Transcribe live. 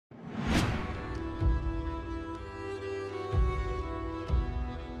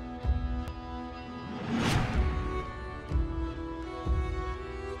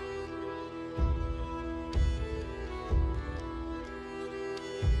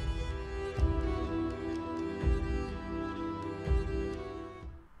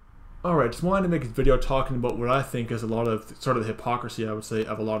Alright, just wanted to make a video talking about what I think is a lot of sort of the hypocrisy, I would say,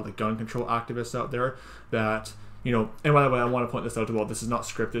 of a lot of the gun control activists out there that, you know, and by the way, I want to point this out as well, this is not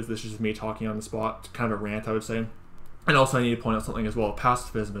scripted, this is just me talking on the spot, kind of a rant, I would say. And also I need to point out something as well,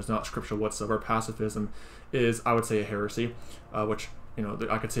 pacifism is not scriptural whatsoever. Pacifism is, I would say, a heresy, which, you know,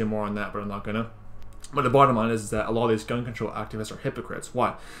 I could say more on that, but I'm not gonna. But the bottom line is that a lot of these gun control activists are hypocrites.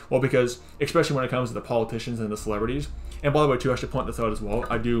 Why? Well, because, especially when it comes to the politicians and the celebrities, and by the way, too, I should point this out as well,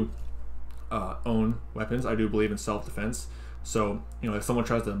 I do own weapons. I do believe in self-defense. So, you know, if someone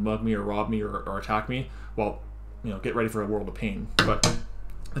tries to mug me or rob me or attack me, well, you know, get ready for a world of pain. But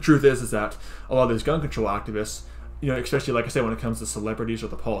the truth is that a lot of these gun control activists, you know, especially like I said, when it comes to celebrities or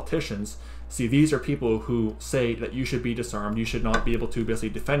the politicians, see, these are people who say that you should be disarmed, you should not be able to basically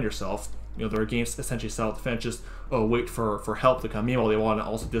defend yourself. You know, they're against essentially self-defense, just, oh, wait for help to come. Meanwhile, they want to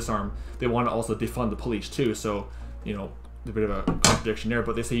also disarm, they want to also defund the police too. So, you know, a bit of a contradiction there,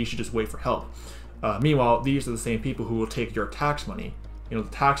 but they say you should just wait for help. Meanwhile, these are the same people who will take your tax money, you know,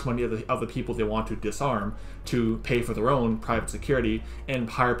 the tax money of the people they want to disarm, to pay for their own private security and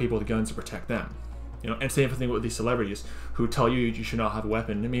hire people with guns to protect them. You know, and same thing with these celebrities who tell you you should not have a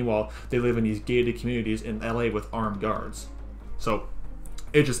weapon, and meanwhile they live in these gated communities in LA with armed guards. So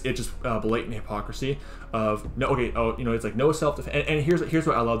it's just blatant hypocrisy of no, okay, oh, you know, it's like no self-defense. And here's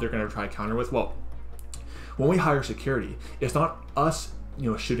what I love they're going to try to counter with. Well, when we hire security, it's not us, you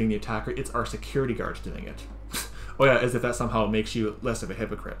know, shooting the attacker, it's our security guards doing it. Oh yeah, as if that somehow makes you less of a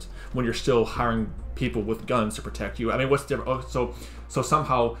hypocrite when you're still hiring people with guns to protect you. I mean, what's different? Oh, so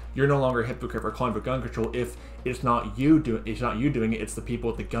somehow you're no longer a hypocrite for calling for gun control if it's not you doing it, it's the people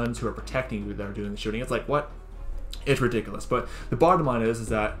with the guns who are protecting you that are doing the shooting. It's like, what? It's ridiculous. But the bottom line is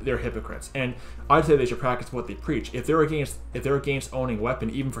that they're hypocrites, and I'd say they should practice what they preach. If they're against owning a weapon,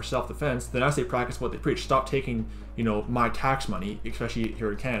 even for self-defense, then I say practice what they preach. Stop taking, you know, my tax money, especially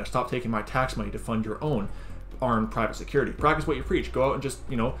here in Canada. Stop taking my tax money to fund your own armed private security. Practice what you preach. Go out and just,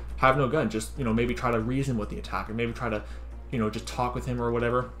 you know, have no gun. Just, you know, maybe try to reason with the attacker. Maybe try to, you know, just talk with him or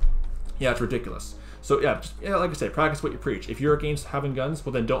whatever. Yeah, it's ridiculous. So yeah, like I say, practice what you preach. If you're against having guns,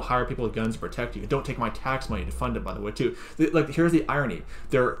 well then don't hire people with guns to protect you. Don't take my tax money to fund it, by the way, too. Like, here's the irony.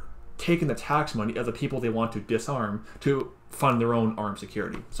 They're taking the tax money of the people they want to disarm to fund their own armed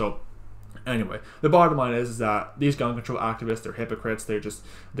security. So anyway, the bottom line is that these gun control activists, they're hypocrites.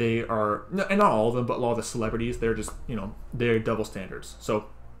 They are, and not all of them, but a lot of the celebrities, they're just, you know, they're double standards. So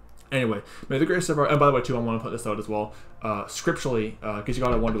anyway, may the grace of our, and by the way, too, I want to put this out as well, scripturally, because you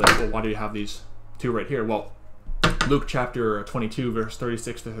gotta wonder, like, well, why do you have these two right here? Well, Luke chapter 22, verse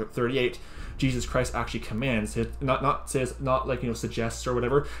 36 to 38, Jesus Christ actually commands, not like, you know, suggests or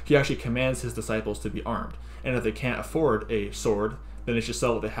whatever, he actually commands his disciples to be armed. And if they can't afford a sword, then they should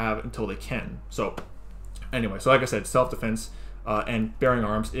sell what they have until they can. So anyway, so like I said, self-defense and bearing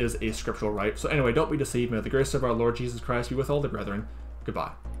arms is a scriptural right. So anyway, don't be deceived. May the grace of our Lord Jesus Christ be with all the brethren.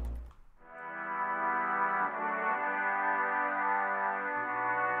 Goodbye.